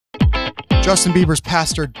Justin Bieber's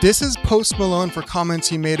pastor disses Post Malone for comments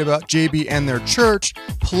he made about JB and their church,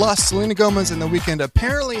 plus Selena Gomez and The Weeknd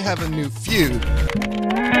apparently have a new feud.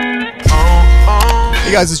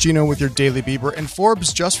 Hey guys, it's Gino with your Daily Bieber, and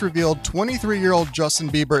Forbes just revealed 23-year-old Justin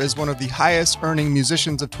Bieber is one of the highest earning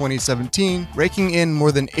musicians of 2017, raking in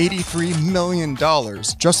more than $83 million.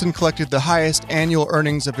 Justin collected the highest annual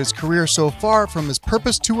earnings of his career so far from his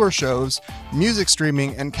Purpose Tour shows, music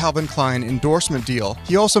streaming, and Calvin Klein endorsement deal.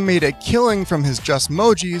 He also made a killing from his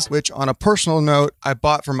Justmojis, which on a personal note, I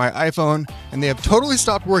bought for my iPhone, and they have totally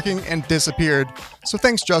stopped working and disappeared. So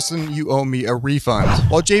thanks Justin, you owe me a refund.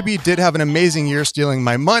 While JB did have an amazing year stealing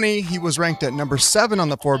my money, he was ranked at number 7 on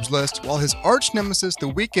the Forbes list, while his arch nemesis The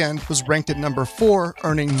Weeknd was ranked at number 4,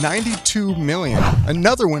 earning $92 million.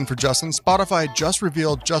 Another win for Justin, Spotify just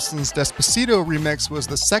revealed Justin's Despacito remix was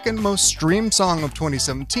the second most streamed song of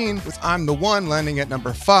 2017, with I'm the One landing at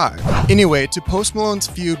number 5. Anyway, to Post Malone's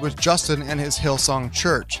feud with Justin and his Hillsong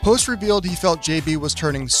Church. Post revealed he felt JB was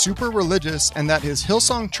turning super religious and that his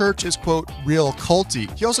Hillsong Church is, quote, real culty.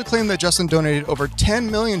 He also claimed that Justin donated over $10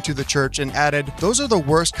 million to the church and added, "Those are the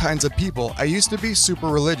worst kinds of people. I used to be super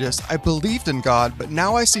religious. I believed in God, but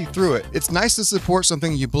now I see through it. It's nice to support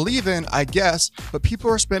something you believe in, I guess, but people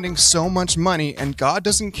are spending so much money and God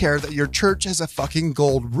doesn't care that your church has a fucking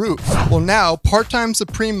gold roof." Well now, part-time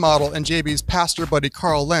Supreme model and JB's pastor buddy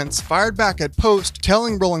Carl Lentz fired back at Post,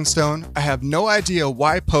 telling Rolling Stone, "I have no idea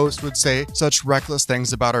why Post would say such reckless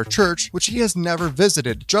things about our church, which he has never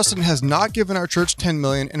visited. Justin has not given our church $10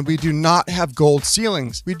 million and we do not have gold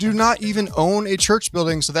ceilings. We do not even own a church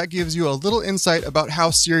building, so that gives you a little insight about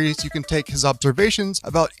how serious you can take his observations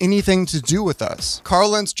about anything to do with us." Carl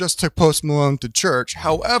Lentz just took Post Malone to church.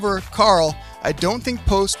 However, Carl, I don't think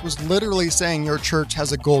Post was literally saying your church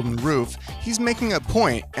has a golden roof. He's making a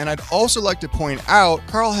point, and I'd also like to point out,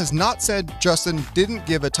 Carl has not said Justin didn't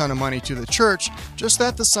give a ton of money to the church, just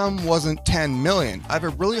that the sum wasn't $10 million. I have a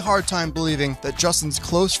really hard time believing that Justin's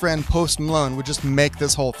close friend Post Malone would just make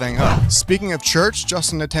this whole thing up. Speaking of church,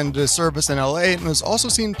 Justin attended a service in LA and was also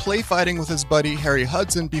seen play fighting with his buddy Harry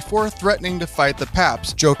Hudson before threatening to fight the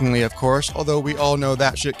Paps. Jokingly, of course, although we all know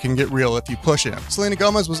that shit can get real if you push him. Selena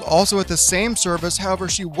Gomez was also at the same service, however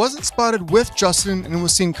she wasn't spotted with Justin and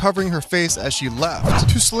was seen covering her face as she left.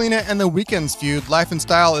 To Selena and The Weeknd's feud, Life and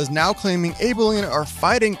Style is now claiming Abel and Lena are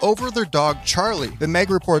fighting over their dog Charlie. The Meg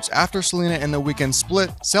reports after Selena and The Weeknd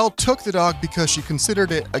split, Sel took the dog because she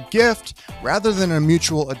considered it a gift rather than a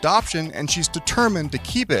mutual adoption, and she's determined to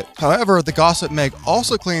keep it. However, the gossip Meg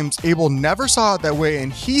also claims Abel never saw it that way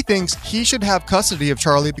and he thinks he should have custody of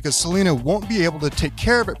Charlie because Selena won't be able to take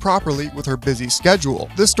care of it properly with her busy schedule.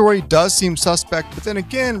 This story does seem suspect, but then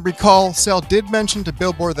again, recall Sel did mention to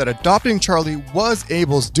Billboard that adopting Charlie was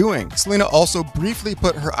Abel's doing. Selena also briefly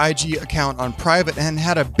put her IG account on private and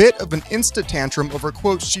had a bit of an insta tantrum over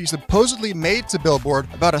quotes she supposedly made to Billboard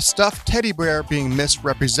about a stuffed teddy bear being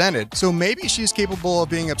misrepresented. So maybe she's capable of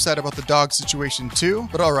being upset about the dog situation too.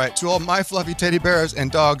 But alright, to all my fluffy teddy bears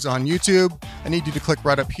and dogs on YouTube, I need you to click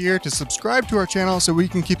right up here to subscribe to our channel so we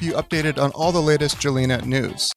can keep you updated on all the latest Jerlina news.